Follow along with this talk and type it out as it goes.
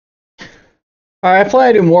I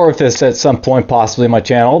plan to do more with this at some point, possibly on my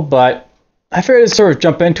channel, but I figured to sort of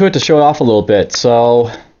jump into it to show it off a little bit. So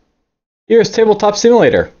here's Tabletop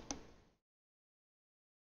Simulator.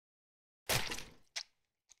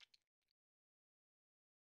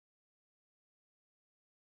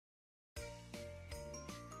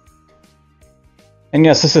 And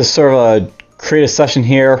yes, this is sort of a create a session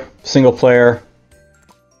here, single player.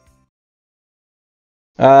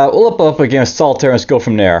 We'll up a game of Solitaire and let's go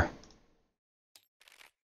from there.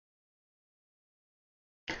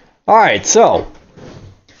 Alright, so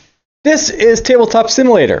this is Tabletop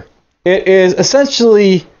Simulator. It is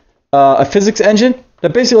essentially a physics engine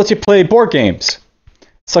that basically lets you play board games,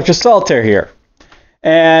 such as Solitaire here.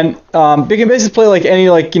 And you can basically play like any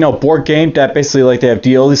board game that basically like they have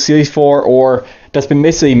DLCs for, or that's been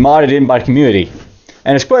basically modded in by the community.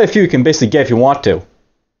 And there's quite a few you can basically get if you want to.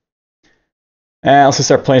 And let's just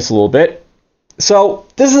start playing this a little bit. So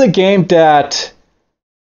this is a game that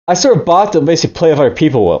I sort of bought to basically play with other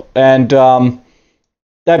people with. And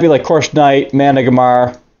that'd be like Course Knight,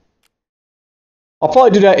 Managamar. I'll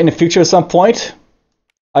probably do that in the future at some point.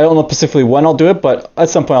 I don't know specifically when I'll do it, but at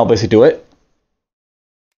some point I'll basically do it.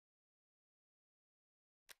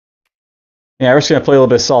 Yeah, we're just going to play a little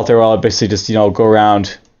bit of Solitaire while I basically just, go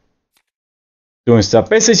around doing stuff.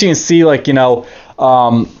 Basically, as you can see, you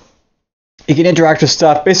can interact with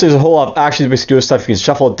stuff. Basically, there's a whole lot of actions to basically do stuff. You can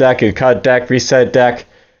shuffle a deck, you can cut a deck, reset a deck,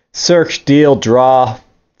 search, deal, draw,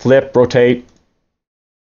 flip, rotate.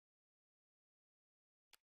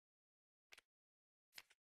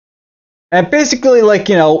 And basically,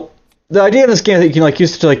 the idea of this game that you can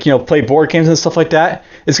use to play board games and stuff like that.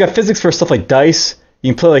 It's got physics for stuff like dice.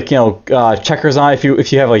 You can play checkers on it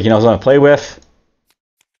if you have something to play with.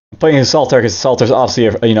 I'm playing Solitaire because Solitaire is obviously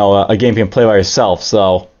a game you can play by yourself.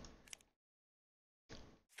 So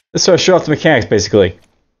let's sort of show off the mechanics basically.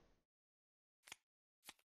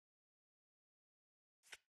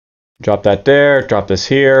 Drop that there. Drop this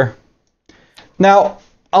here. Now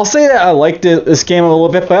I'll say that I like this game a little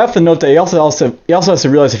bit, but I have to note that he also has to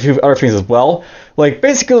realize a few other things as well.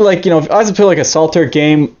 Basically, if I was to play a Solitaire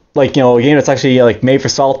game. A game that's actually made for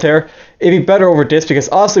Solitaire, it'd be better over this because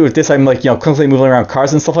obviously with this I'm constantly moving around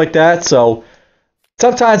cards and stuff like that. So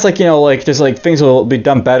sometimes there's things that will be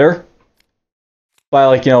done better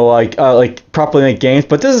by properly made games.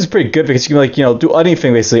 But this is pretty good because you can do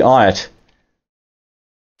anything basically on it.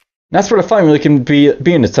 And that's where the fun really can be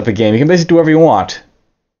in this type of game. You can basically do whatever you want.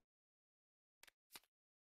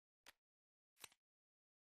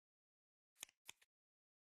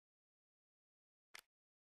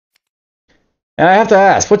 And I have to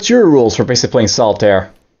ask, what's your rules for basically playing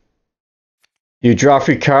Solitaire? Do you draw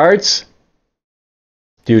 3 cards?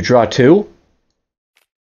 Do you draw 2?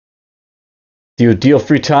 Do you deal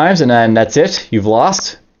 3 times and then that's it? You've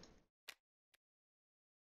lost?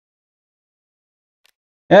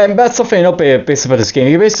 And that's something I know basically about this game.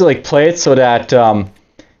 You can basically play it so that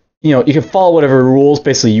you can follow whatever rules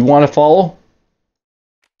basically you want to follow.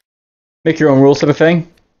 Make your own rules type of thing.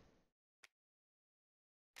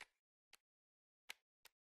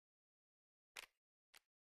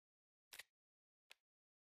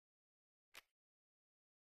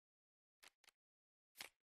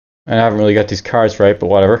 I haven't really got these cards right, but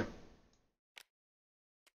whatever.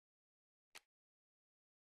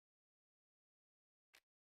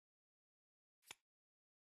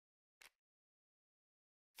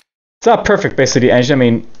 It's not perfect, basically, the engine. I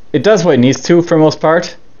mean, it does what it needs to for the most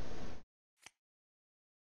part.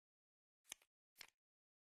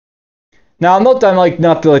 Now, I'll note that I'm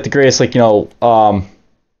not the greatest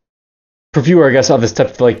reviewer, I guess, of this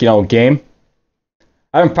type of game.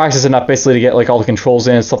 I haven't practiced enough basically to get all the controls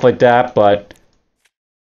in and stuff like that, but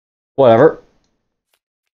whatever.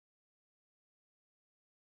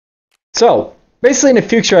 So basically in the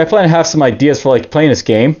future I plan to have some ideas for playing this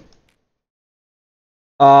game.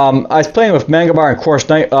 I was playing with Managamar and Course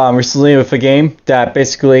Knight recently with a game that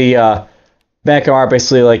basically Managamar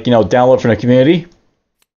basically downloaded from the community.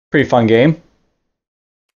 Pretty fun game.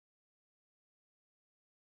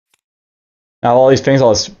 Now all these things,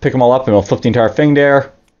 I'll just pick them all up and we'll flip the entire thing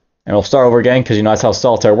there. And we'll start over again because that's how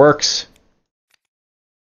Solitaire works.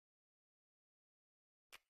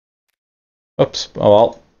 Oops, oh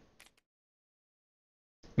well.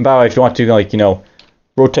 And by the way, if you want to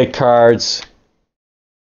rotate cards.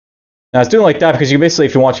 Now it's doing that because you basically,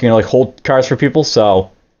 if you want, you can hold cards for people.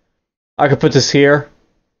 So I could put this here.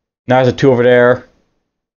 Now there's a 2 over there.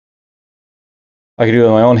 I can do it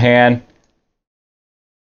with my own hand.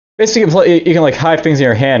 Basically, you can hide things in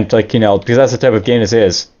your hand, because that's the type of game this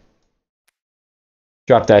is.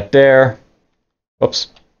 Drop that there. Oops.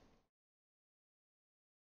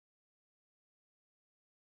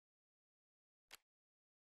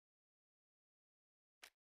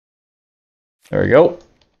 There we go.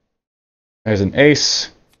 There's an ace.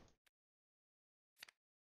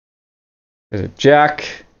 There's a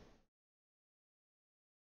jack.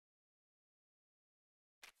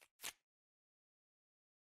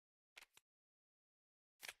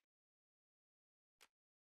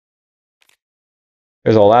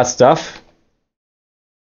 There's all that stuff.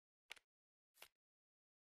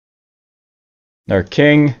 Another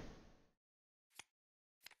king.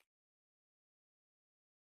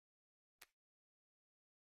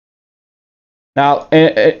 Now,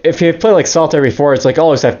 if you play like Solitaire before, it's like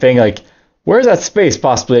always that thing like, where's that space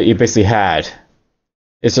possibly that you basically had?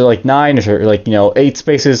 Is there like 9 or like, 8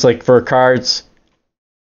 spaces like for cards?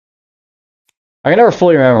 I can never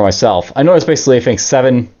fully remember myself. I know there's basically, I think,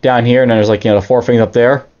 7 down here, and then there's like, the 4 things up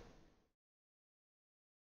there.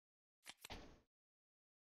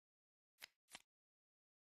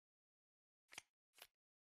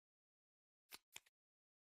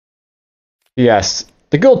 Yes,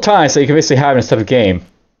 the good old times that you can basically have in this type of game.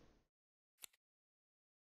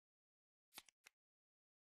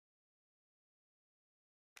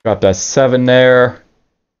 Got that 7 there.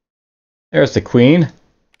 There's the queen.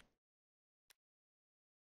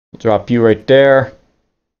 We'll drop you right there.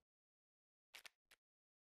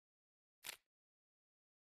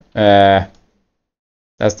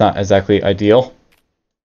 That's not exactly ideal.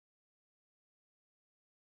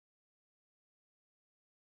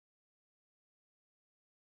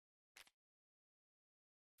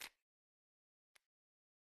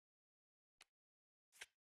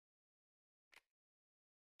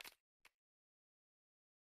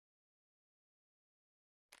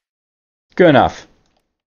 Good enough.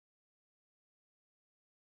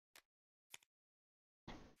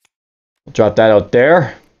 We'll drop that out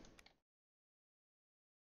there.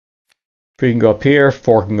 3 can go up here,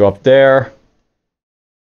 4 can go up there.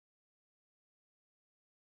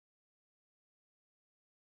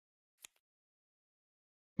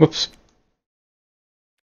 Whoops.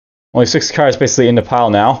 Only 6 cards basically in the pile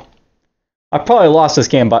now. I probably lost this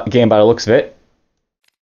game by the looks of it.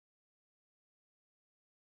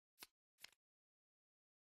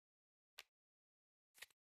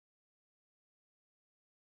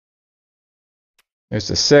 There's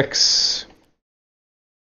the 6.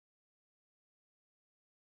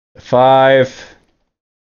 The 5.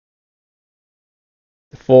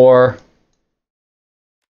 The 4.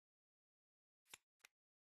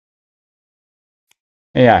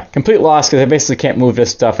 And yeah, complete loss because I basically can't move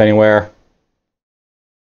this stuff anywhere.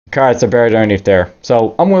 The cards are buried underneath there.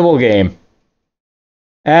 So, unwinnable game.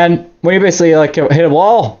 And when you basically like hit a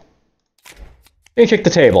wall, you kick the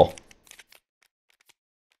table.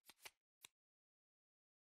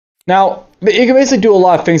 Now, you can basically do a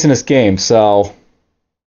lot of things in this game, so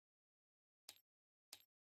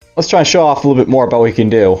let's try and show off a little bit more about what you can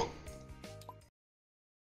do.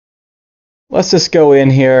 Let's just go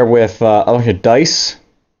in here with a bunch of dice.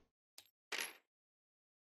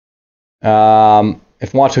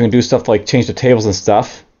 If we want to, we can do stuff like change the tables and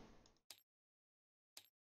stuff.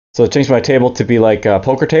 So change my table to be like a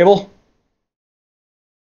poker table.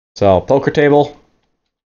 So, poker table.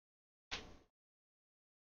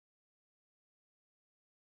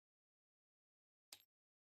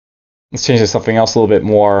 Let's change to something else a little bit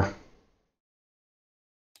more.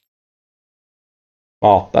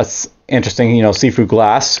 Well, that's interesting, seafood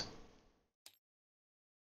glass.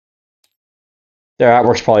 There, that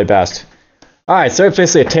works probably best. Alright, so it's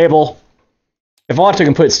basically a table. If I want to, I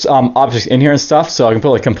can put objects in here and stuff, so I can put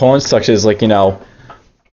like components such as like,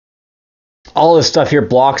 all this stuff here,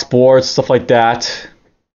 blocks, boards, stuff like that.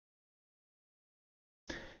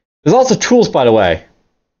 There's also tools, by the way.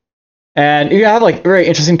 And you have like very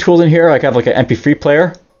interesting tools in here, like I have like an MP3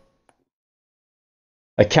 player.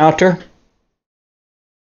 A counter.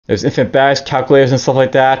 There's infinite bags, calculators and stuff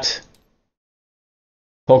like that.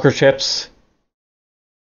 Poker chips.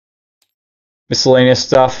 Miscellaneous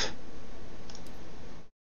stuff.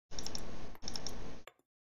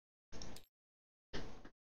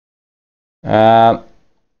 Now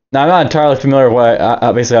I'm not entirely familiar with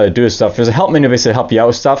what basically how to do this stuff. There's a help menu basically to help you out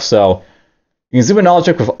with stuff, so you can zoom in an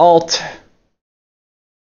object with Alt,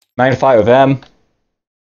 magnify with M.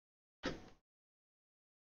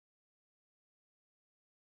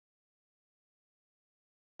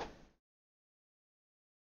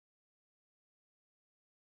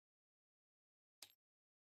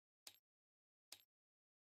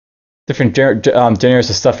 Different genres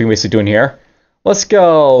of stuff you can basically do in here. Let's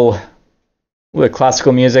go with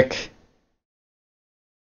classical music.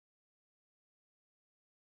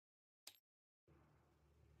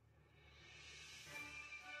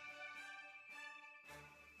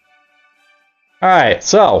 Alright,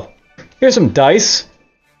 so Here's some dice.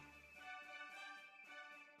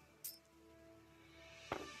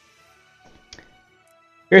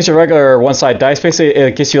 Here's your regular one-side dice. Basically,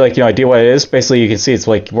 it gives you like, you know, idea what it is. Basically, you can see it's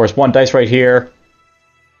like there's one dice right here.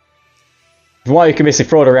 If you want, you can basically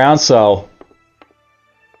throw it around. So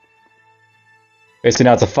basically,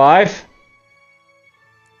 now it's a 5.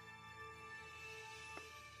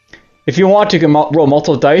 If you want, you can roll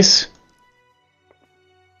multiple dice.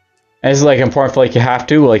 And this is like important for like you have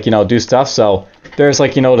to like, you know, do stuff. So there's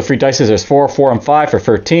like, you know, the 3 dices. There's 4, 4, and 5 for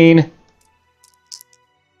 13.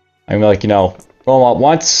 I'm like, you know, roll them out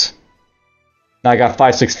once. Now I got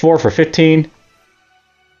 5, 6, 4 for 15.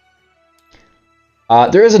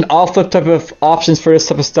 There is an all flip type of options for this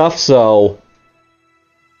type of stuff. So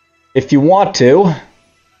if you want to,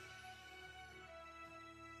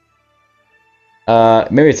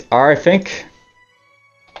 maybe it's R, I think.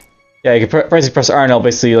 Yeah, you can basically press R and it'll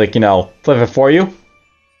basically, like, you know, flip it for you.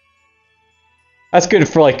 That's good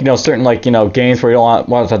for, like, you know, certain, like, you know, games where you don't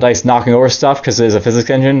want the dice knocking over stuff, because there's a physics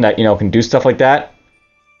engine that, you know, can do stuff like that.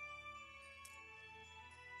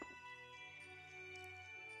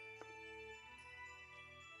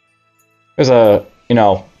 There's a, you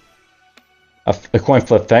know, a coin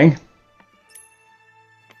flip thing.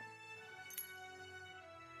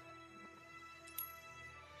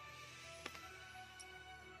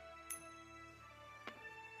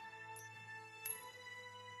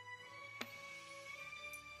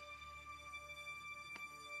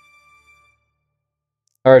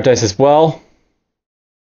 Alright, dice as well.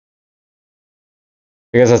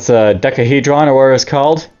 Because that's a decahedron or whatever it's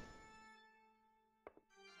called.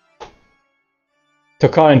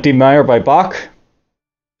 Toccata in D minor by Bach.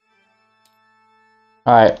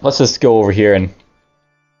 Alright, let's just go over here and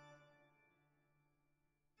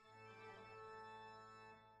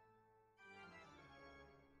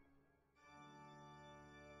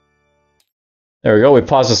there we go, we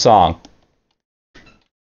pause the song.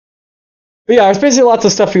 But yeah, there's basically lots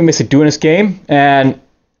of stuff you can basically do in this game, and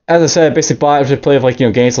as I said, I basically bought it to play with, like, you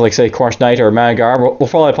know, games like, say, Cornish Knight or Managar. We'll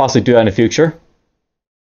probably possibly do that in the future.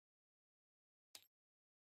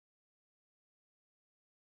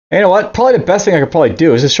 And you know what? Probably the best thing I could probably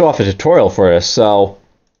do is just show off a tutorial for this, so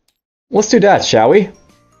let's do that, shall we?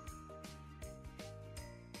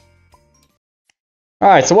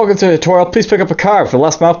 Alright, so welcome to the tutorial. Please pick up a card with the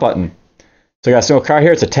left mouse button. So I got a single card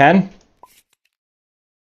here, it's a 10.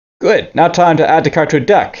 Good, now time to add the card to a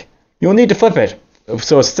deck. You'll need to flip it,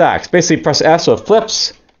 so it stacks. Basically press F so it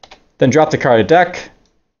flips, then drop the card to deck.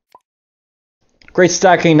 Great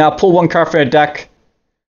stacking, now pull one card from the deck.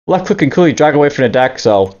 Left click and quickly drag away from the deck,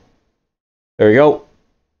 so there we go.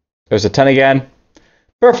 There's a 10 again.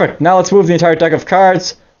 Perfect, now let's move the entire deck of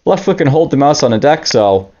cards. Left click and hold the mouse on the deck,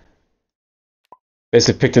 so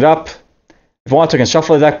basically picked it up. If you want to, you can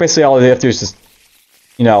shuffle the deck. Basically all you have to do is just,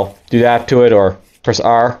 you know, do that to it or press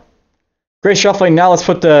R. Great shuffling. Now let's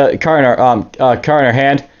put the card in our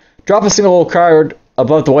hand. Drop a single little card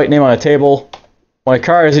above the white name on the table. When a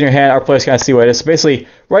card is in your hand, our players can't see what it is. So basically,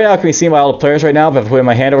 right now it can be seen by all the players right now, but if I put it in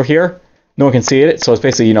my hand over here, no one can see it. So it's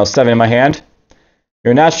basically, you know, 7 in my hand.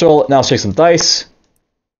 You're natural. Now let's shake some dice.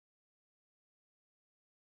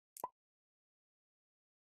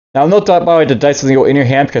 Now note that, by the way, the dice doesn't go in your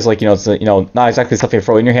hand because, like, you know, it's, you know, not exactly something you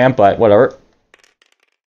throw in your hand, but whatever.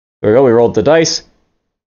 There we go. We rolled the dice.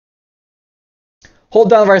 Hold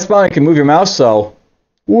down the right spot and you can move your mouse, so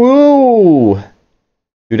woo!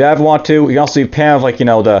 Do that if you want to. You can also do pan with, like, you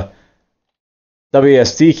know, the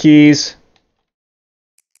WSD keys.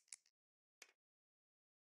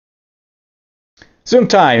 Zoom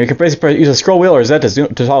time. You can basically use a scroll wheel or Z to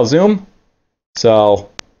zoom to auto zoom. So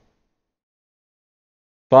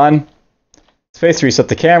fun. Space to reset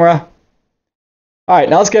the camera. Alright,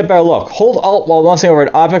 now let's get a better look. Hold Alt while bouncing over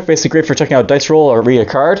an object, basically great for checking out a dice roll or read a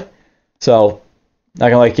card. So I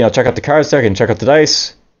can, like, you know, check out the cards there, I can check out the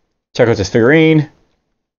dice, check out this figurine.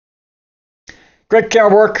 Great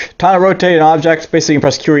camera work. Time to rotate an object. Basically you can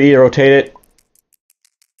press Q or E to rotate it.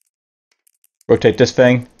 Rotate this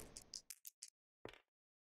thing.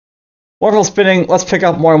 Wonderful spinning. Let's pick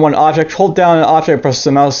up more than one object. Hold down an object and press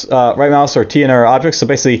the mouse, right mouse or T in our object. So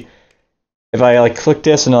basically, if I, like, click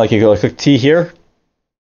this and, like, you go, like, click T here.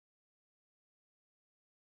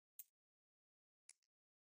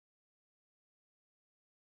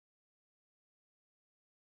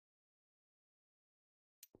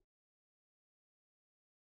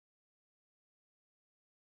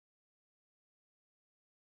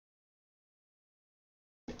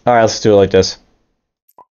 Alright, let's do it like this.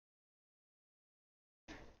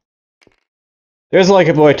 There's, like,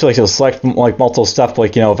 a way to, like, select, like, multiple stuff,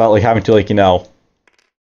 like, you know, without, like, having to, like, you know,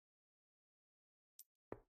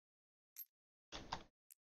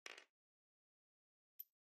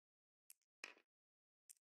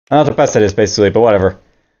 Not the best it is, basically, but whatever.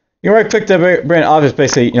 You can right-click the brand object,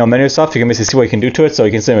 basically, menu stuff. You can basically see what you can do to it. So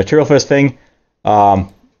you can say material for this thing.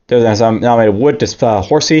 There's now made of wood, just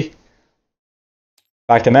horsey.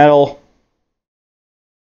 Back to metal.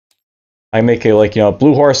 I make it like,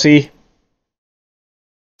 blue horsey.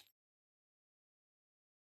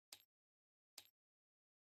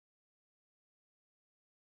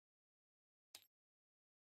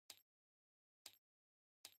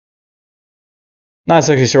 Not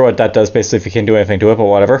exactly sure what that does, basically, if you can do anything to it, but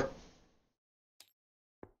whatever.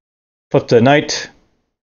 Flip to night.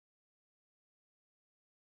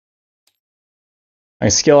 I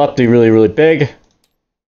can scale up to really, really big.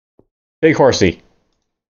 Big horsey.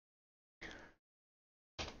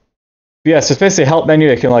 Yeah, so it's basically a help menu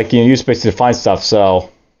that can use basically to find stuff, so.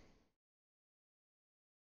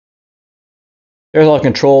 There's a lot of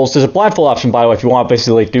controls. There's a blindfold option, by the way, if you want to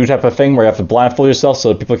basically do type of thing where you have to blindfold yourself so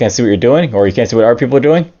that people can't see what you're doing, or you can't see what other people are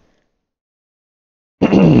doing.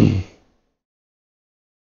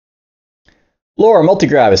 Lower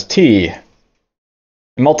multi-grab is T.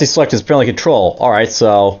 And multi-select is apparently control. Alright,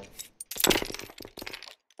 so.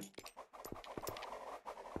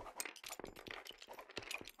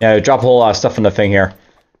 Yeah, drop a whole lot of stuff in the thing here.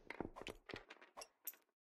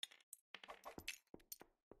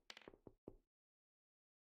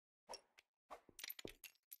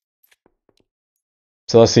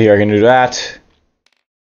 So let's see here, I can do that.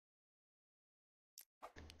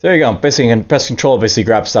 There you go. Basically, you can press control, basically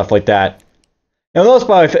grab stuff like that. Now notice,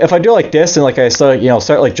 but if I do like this and I start,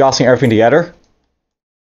 start jostling everything together.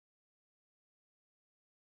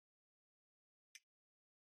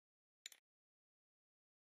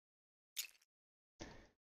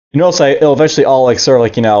 You notice it'll eventually all sort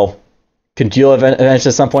of congeal eventually at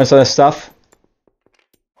some points on this stuff.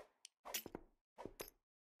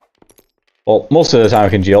 Well, most of the time it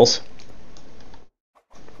congeals.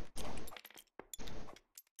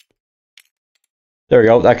 There we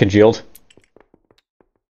go, that congealed.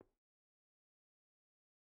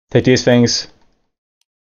 Take these things.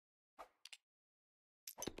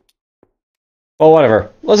 Well,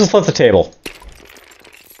 whatever. Let's just flip the table.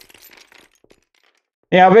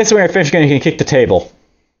 Yeah, basically when you're finished, you can kick the table.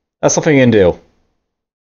 That's something you can do.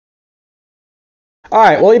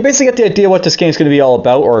 Alright, well you basically get the idea what this game's going to be all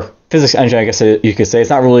about, or physics engine I guess you could say. It's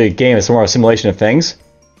not really a game, it's more of a simulation of things.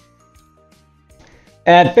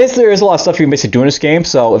 And basically there's a lot of stuff you can basically do in this game,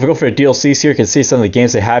 so if we go for the DLCs here, you can see some of the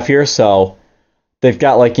games they have here, so they've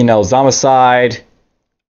got Zombicide,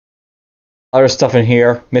 other stuff in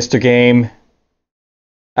here, Mr. Game,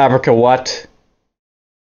 Abraca What.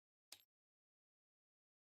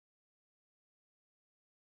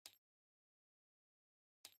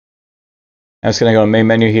 I'm just going to go to main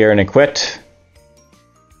menu here and then quit.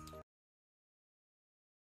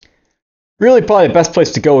 Really, probably the best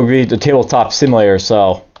place to go would be the Tabletop Simulator.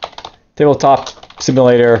 So, Tabletop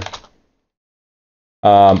Simulator,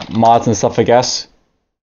 mods and stuff, I guess.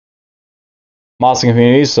 Mods and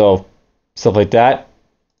communities, so stuff like that.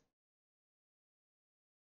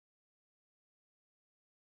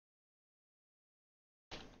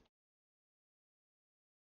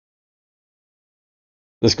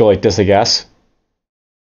 Let's go like this, I guess.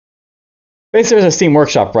 Basically, there's a Steam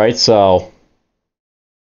Workshop, right? So.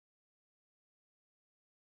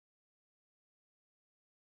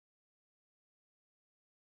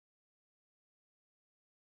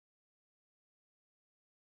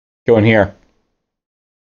 Go in here.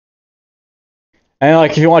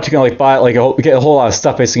 And if you want, you can buy get a whole lot of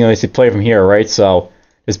stuff basically to play from here, right? So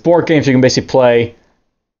there's board games you can basically play.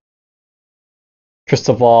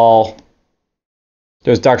 Crystal Ball.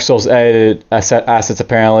 There's Dark Souls edited assets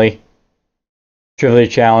apparently. Trivia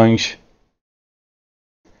Challenge.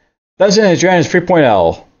 Dungeons & Dragons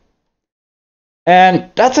 3.0.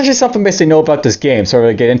 And that's actually something basically know about this game, so we're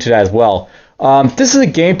going to get into that as well. This is a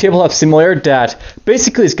game, Tabletop Simulator, that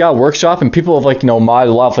basically it's got a workshop, and people have modded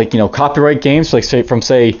a lot of copyright games, from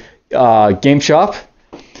say Game Shop.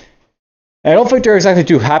 And I don't think they're exactly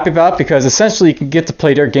too happy about it, because essentially you can get to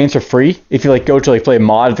play their games for free if you go to play a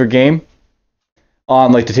mod of their game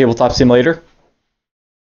on the Tabletop Simulator.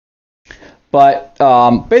 But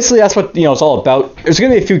basically that's what it's all about. There's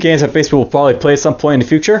going to be a few games that basically we'll probably play at some point in the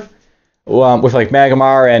future, with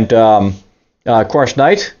Magmar and Cornish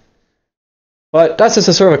Knight. But that's just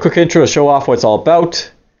a sort of a quick intro to show off what it's all about.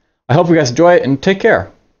 I hope you guys enjoy it and take care.